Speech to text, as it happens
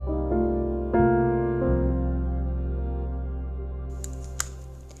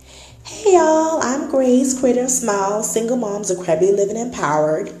Hey y'all, I'm Grace, creator of Smile, single moms incredibly living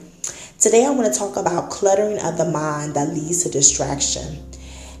empowered. Today I want to talk about cluttering of the mind that leads to distraction.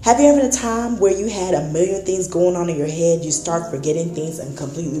 Have you ever had a time where you had a million things going on in your head, you start forgetting things and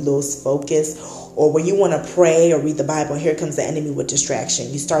completely lose focus? Or when you want to pray or read the Bible, here comes the enemy with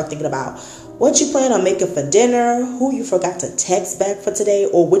distraction. You start thinking about what you plan on making for dinner, who you forgot to text back for today,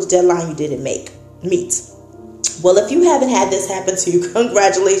 or which deadline you didn't meet. Well, if you haven't had this happen to you,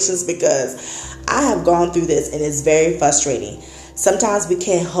 congratulations, because I have gone through this and it's very frustrating. Sometimes we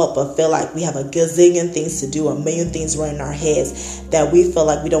can't help but feel like we have a gazillion things to do, a million things running in our heads that we feel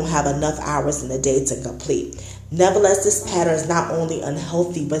like we don't have enough hours in the day to complete. Nevertheless, this pattern is not only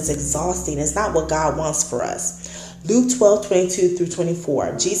unhealthy, but it's exhausting. It's not what God wants for us. Luke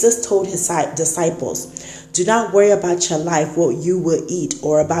 12:22-24, Jesus told his disciples, "Do not worry about your life, what you will eat,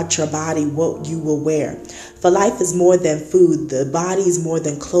 or about your body, what you will wear. For life is more than food, the body is more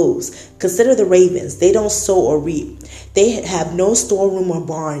than clothes. Consider the ravens. They don't sow or reap. They have no storeroom or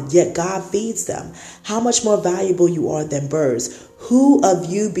barn, yet God feeds them. How much more valuable you are than birds. Who of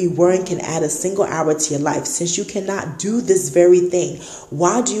you be worrying can add a single hour to your life? Since you cannot do this very thing,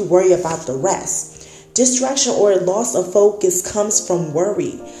 why do you worry about the rest?" Distraction or loss of focus comes from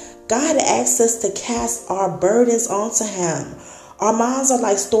worry. God asks us to cast our burdens onto him. Our minds are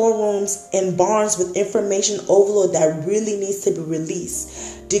like storerooms and barns with information overload that really needs to be released.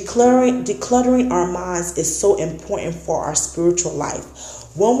 Decluttering our minds is so important for our spiritual life.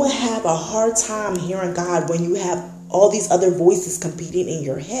 One will have a hard time hearing God when you have all these other voices competing in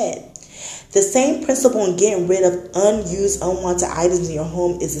your head. The same principle in getting rid of unused, unwanted items in your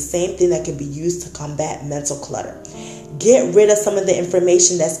home is the same thing that can be used to combat mental clutter. Get rid of some of the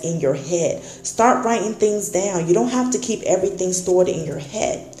information that's in your head. Start writing things down. You don't have to keep everything stored in your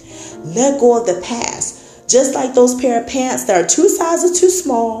head. Let go of the past. Just like those pair of pants that are 2 sizes too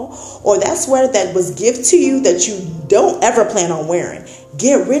small, or that sweater that was given to you that you don't ever plan on wearing.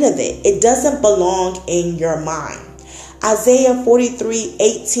 Get rid of it. It doesn't belong in your mind. Isaiah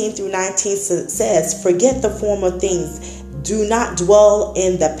 43:18-19 says, "Forget the former things. Do not dwell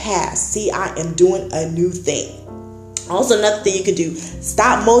in the past. See, I am doing a new thing." Also, another thing you could do,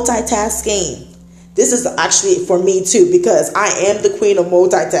 stop multitasking. This is actually for me too, because I am the queen of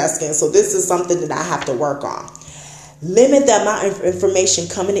multitasking. So this is something that I have to work on. Limit the amount of information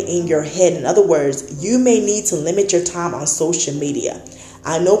coming in your head. In other words, you may need to limit your time on social media.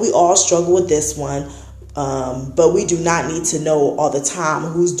 I know we all struggle with this one. But we do not need to know all the time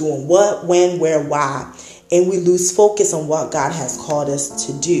who's doing what, when, where, why, and we lose focus on what God has called us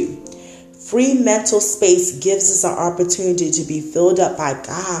to do. Free mental space gives us an opportunity to be filled up by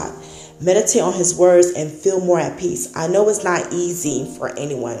God, meditate on his words, and feel more at peace. I know it's not easy for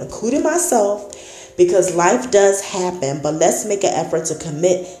anyone, including myself, because life does happen, but let's make an effort to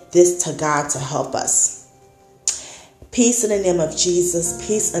commit this to God to help us. Peace in the name of Jesus.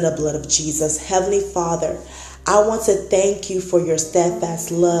 Peace in the blood of Jesus. Heavenly Father, I want to thank you for your steadfast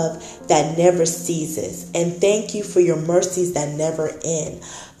love that never ceases. And thank you for your mercies that never end.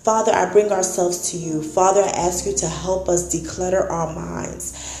 Father, I bring ourselves to you. Father, I ask you to help us declutter our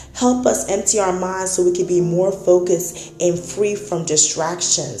minds. Help us empty our minds so we can be more focused and free from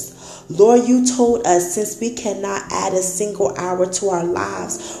distractions. Lord, you told us since we cannot add a single hour to our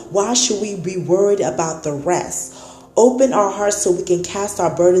lives, why should we be worried about the rest? Open our hearts so we can cast our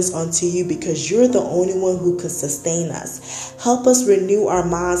burdens onto you, because you're the only one who can sustain us. Help us renew our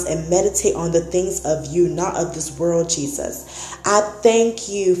minds and meditate on the things of you, not of this world, Jesus. I thank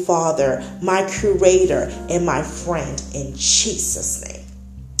you, Father, my creator and my friend, in Jesus' name.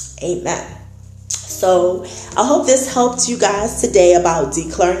 Amen. So I hope this helped you guys today about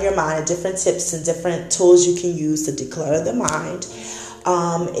decluttering your mind, and different tips and different tools you can use to declutter the mind.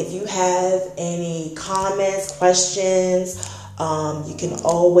 If you have any comments, questions, you can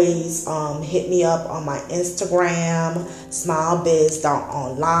always hit me up on my Instagram,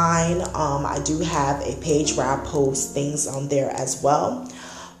 smilebiz.online. I do have a page where I post things on there as well.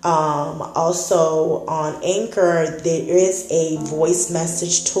 Also on Anchor, there is a voice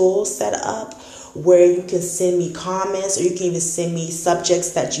message tool set up where you can send me comments, or you can even send me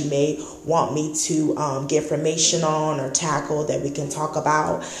subjects that you may want me to get information on or tackle that we can talk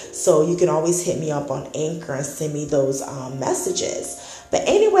about. So you can always hit me up on Anchor and send me those messages. But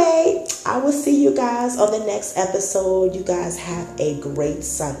anyway, I will see you guys on the next episode. You guys have a great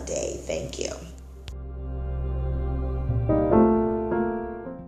Sunday. Thank you.